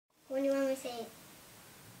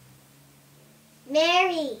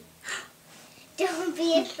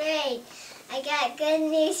be afraid. I got good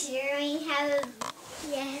news. You're going to have a...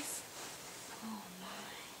 Yes. Oh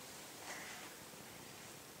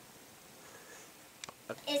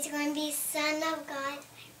my. It's going to be Son of God.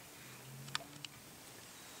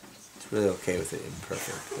 It's really okay with it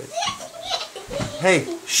imperfect. But...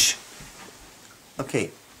 Hey, shh.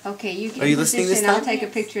 Okay. Okay, you get Are you listening this I'll time? take a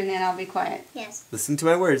picture and then I'll be quiet. Yes. Listen to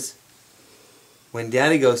my words. When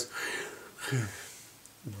Daddy goes,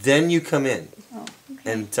 then you come in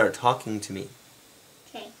and start talking to me.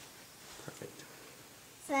 Okay. Perfect.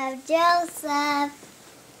 So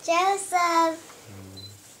Joseph,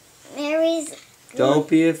 Mary's... Don't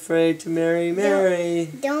be afraid to marry Mary.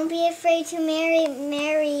 Don't be afraid to marry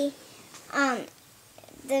Mary.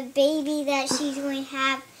 The baby that she's going to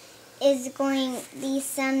have is going to be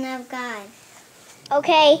Son of God.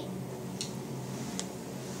 Okay.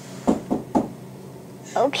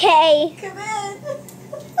 Okay. Come in.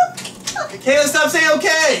 Michaela, stop saying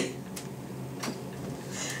okay.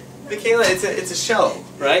 Michaela, it's a show,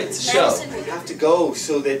 right? It's a show. We have to go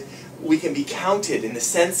so that we can be counted in the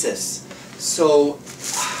census. So,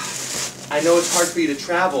 I know it's hard for you to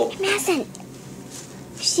travel. Madison,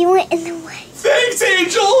 she went in the way. Thanks,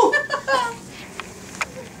 Angel!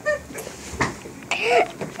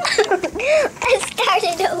 I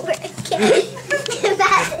started over again.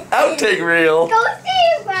 Outtake reel. Go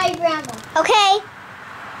stay by Grandma. Okay.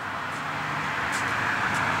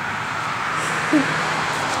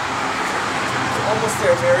 We're almost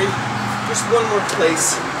there, Mary. Just one more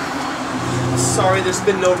place. Sorry, there's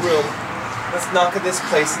been no room. Let's knock at this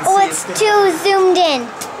place and see it's too zoomed in.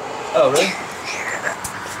 Oh, really?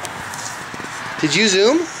 Did you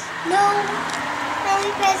zoom? No. Let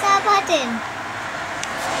me press that button.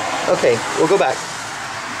 Okay, we'll go back.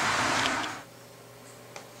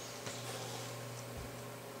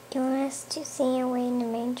 Do you want us to see a way in the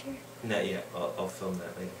manger? Not yet. I'll film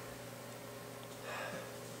that later.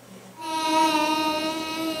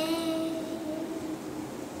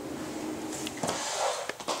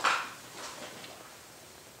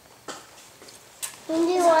 When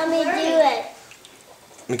do you want me to do it?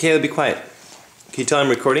 Michaela, be quiet. Can you tell I'm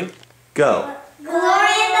recording? Go. Glory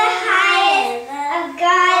in the highest of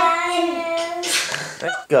God.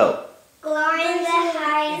 Go. Glory in the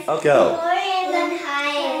highest. Oh, go. Glory in the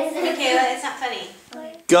highest. Michaela, it's not funny.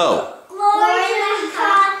 Go. Glory in the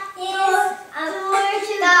highest. Glory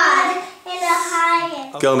to God in the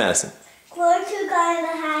highest. Go, Madison. Glory to God in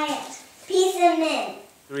the highest. Peace and men.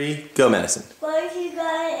 3. Go, Madison. Glory to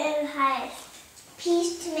God in the highest.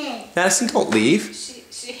 Peace to men. Madison, don't leave.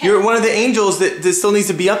 She You're one of the angels that still needs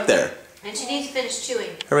to be up there. And she needs to finish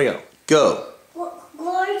chewing. Here we go. Go.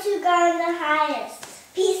 Glory to God in the highest.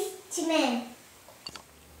 Peace to men.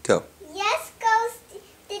 Go. Yes, go.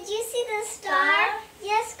 Did you see the star?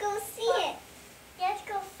 Yes, go see it. Yes,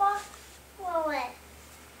 go follow it.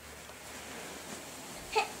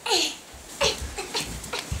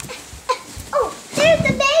 Oh, there's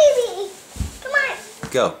the baby. Come on.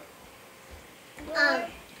 Go.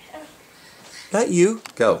 Not you.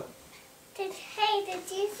 Go. Hey, did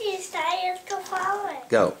you see the star? Let's go follow it.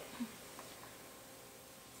 Go.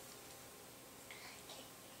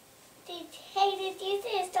 Hey, did you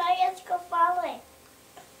see the star? Let's go follow it.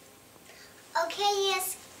 Okay,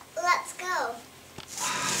 yes, let's go.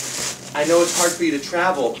 I know it's hard for you to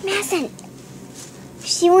travel. Madison,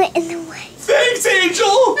 she went in the way. Thanks,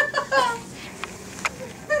 Angel!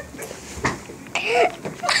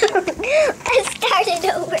 I started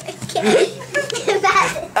over again.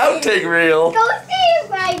 Outtake reel. Go stay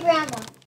by Grandma.